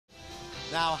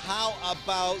Now, how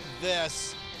about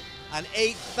this? An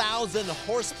 8,000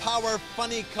 horsepower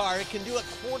funny car. It can do a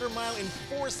quarter mile in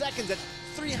 4 seconds at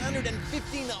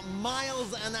 315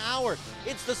 miles an hour.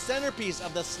 It's the centerpiece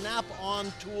of the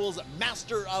Snap-on Tools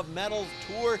Master of Metal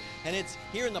Tour, and it's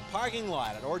here in the parking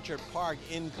lot at Orchard Park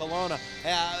in Kelowna.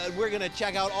 We're gonna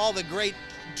check out all the great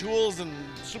tools and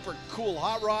super cool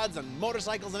hot rods and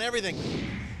motorcycles and everything.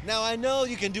 Now, I know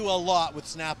you can do a lot with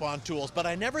Snap-on tools, but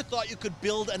I never thought you could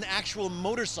build an actual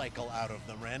motorcycle out of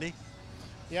them, Randy.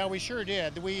 Yeah, we sure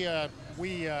did. We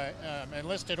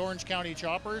enlisted Orange County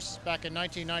Choppers back in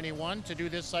 1991 to do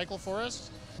this cycle for us.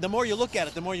 The more you look at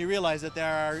it, the more you realize that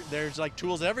there's like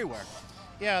tools everywhere.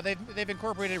 Yeah, they've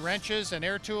incorporated wrenches and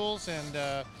air tools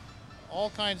and all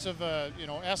kinds of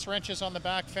S wrenches on the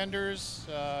back fenders,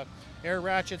 air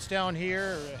ratchets down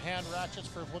here, hand ratchets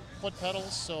for foot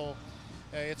pedals. So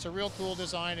it's a real cool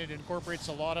design. It incorporates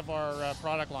a lot of our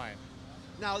product line.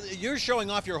 Now, you're showing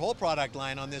off your whole product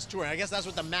line on this tour. I guess that's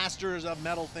what the Masters of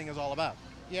Metal thing is all about.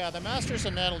 Yeah, the Masters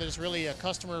of Metal is really a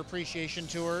customer appreciation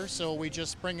tour. So we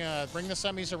just bring the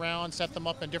semis around, set them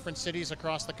up in different cities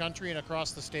across the country and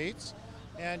across the states,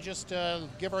 and just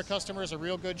give our customers a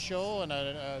real good show and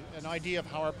an idea of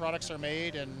how our products are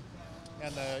made, and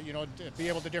be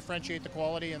able to differentiate the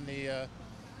quality and the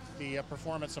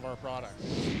performance of our product.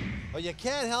 Well, you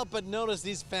can't help but notice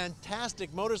these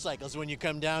fantastic motorcycles when you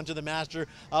come down to the Master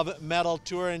of Metal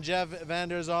Tour. And Jeff Van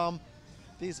der Zalm,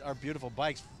 these are beautiful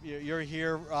bikes. You're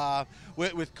here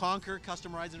with Conquer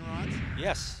Custom Rides and Rods?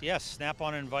 Yes.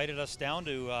 Snap-on invited us down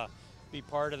to be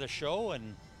part of the show,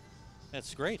 and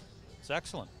it's great. It's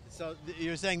excellent. So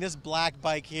you're saying this black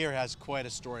bike here has quite a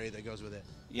story that goes with it?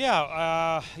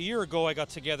 Yeah, a year ago I got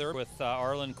together with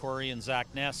Arlen Corey and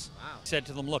Zach Ness. Wow. Said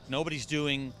to them, look, nobody's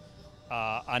doing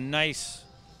a nice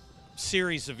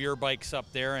series of your bikes up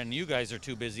there, and you guys are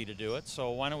too busy to do it,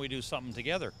 so why don't we do something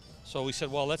together? So we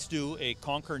said, well, let's do a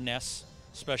Conquer Ness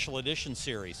Special Edition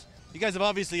series. You guys have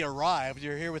obviously arrived.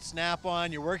 You're here with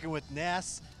Snap-on, you're working with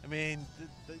Ness. I mean,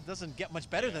 it doesn't get much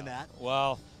better than that.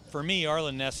 Well, for me,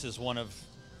 Arlen Ness is one of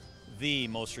the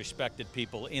most respected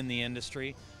people in the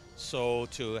industry. So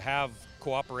to have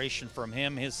cooperation from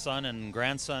him, his son and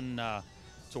grandson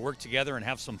to work together and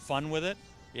have some fun with it,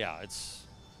 yeah, it's,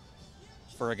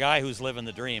 for a guy who's living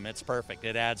the dream, it's perfect.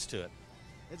 It adds to it.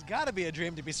 It's got to be a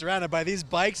dream to be surrounded by these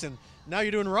bikes, and now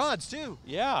you're doing rods too.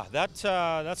 Yeah, that's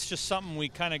just something we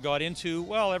kind of got into.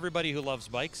 Well, everybody who loves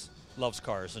bikes loves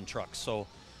cars and trucks. So,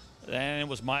 and it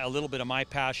was a little bit of my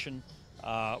passion,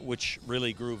 which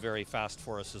really grew very fast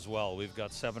for us as well. We've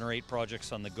got 7 or 8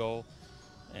 projects on the go.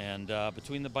 And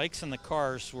between the bikes and the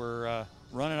cars, we're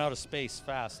running out of space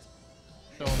fast.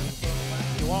 So,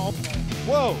 you want?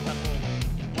 Whoa!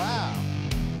 Wow,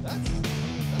 that's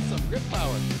some grip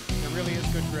power. It really is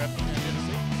good grip.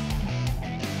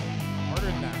 Harder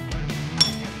than that.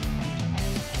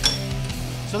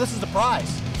 So this is the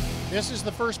prize. This is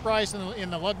the first prize in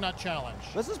the Lug Nut Challenge.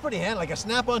 This is pretty handy, like a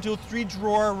Snap-on Tool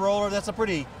 3-drawer roller. That's a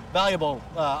pretty valuable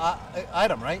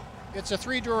item, right? It's a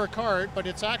 3-drawer cart, but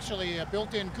it's actually a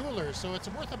built-in cooler, so it's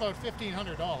worth about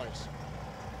 $1,500.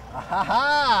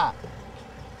 Ha!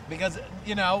 Because,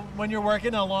 when you're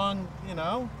working along, you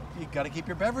got to keep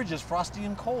your beverages frosty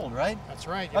and cold, right? That's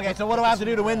right. Okay, so what do I have to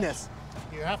do to win this?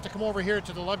 You have to come over here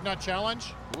to the Lug Nut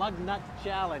Challenge. Lug Nut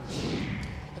Challenge.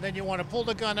 And then you want to pull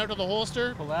the gun out of the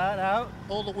holster. Pull that out.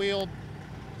 Pull the wheel,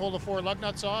 pull the 4 lug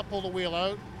nuts off, pull the wheel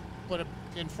out, put it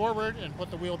in forward, and put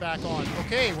the wheel back on.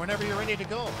 Okay, whenever you're ready to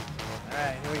go. All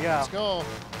right, here we go. Let's go.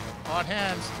 Hot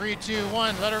hands, 3, 2,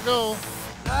 1, let her go.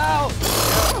 Ow!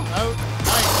 Yep, out,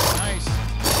 nice.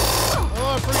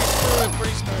 Oh,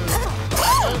 pretty smooth.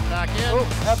 Out, back in. Oh,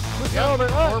 push Yep, over.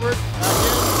 Forward, back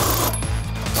in.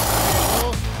 There you go.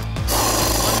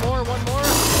 One more.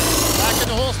 Back in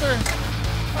the holster.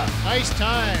 Nice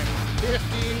time,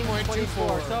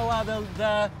 15.24. So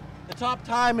the top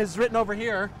time is written over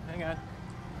here. Hang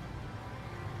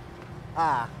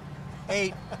on.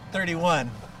 8:31.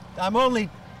 I'm only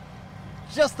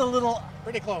just a little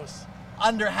Pretty close.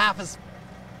 under half as.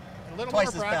 A little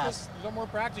Twice more as practice. fast. A little more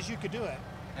practice, you could do it.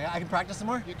 I can practice some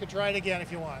more? You could try it again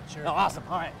if you want. Sure. Oh, awesome.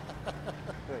 All right.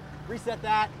 Good. Reset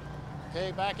that.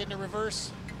 Okay, back into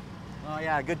reverse. Oh,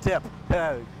 yeah, good tip.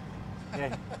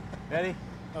 Okay. Ready?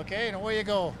 Okay, and away you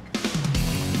go.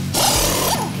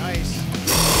 Nice.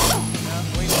 Yeah,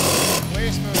 way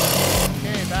smooth.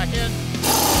 Okay, back in.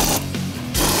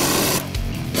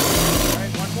 All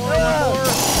right, one more.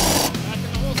 Back in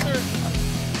the holster.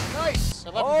 Nice.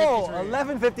 11:53.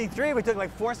 11:53. We took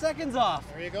like 4 seconds off.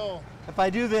 There you go. If I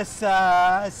do this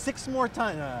 6 more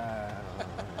times.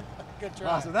 Good try.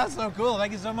 Awesome. That's so cool.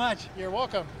 Thank you so much. You're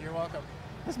welcome. You're welcome.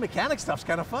 This mechanic stuff's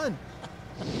kind of fun.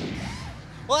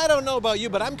 Well, I don't know about you,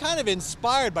 but I'm kind of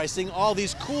inspired by seeing all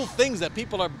these cool things that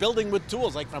people are building with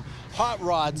tools, like from hot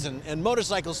rods and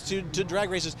motorcycles to drag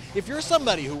races. If you're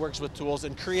somebody who works with tools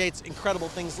and creates incredible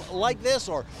things like this,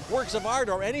 or works of art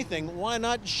or anything, why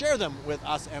not share them with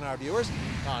us and our viewers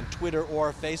on Twitter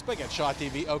or Facebook at Shaw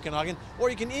TV Okanagan, or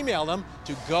you can email them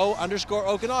to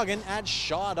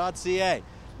go_Okanagan@shaw.ca.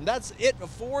 And that's it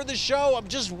for the show. I'm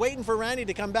just waiting for Randy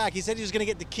to come back. He said he was going to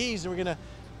get the keys and we're going to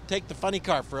take the funny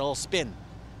car for a little spin.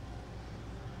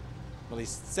 Well, he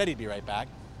said he'd be right back.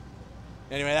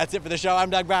 Anyway, that's it for the show. I'm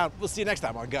Doug Brown. We'll see you next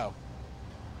time on Go.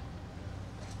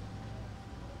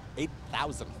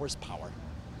 8,000 horsepower.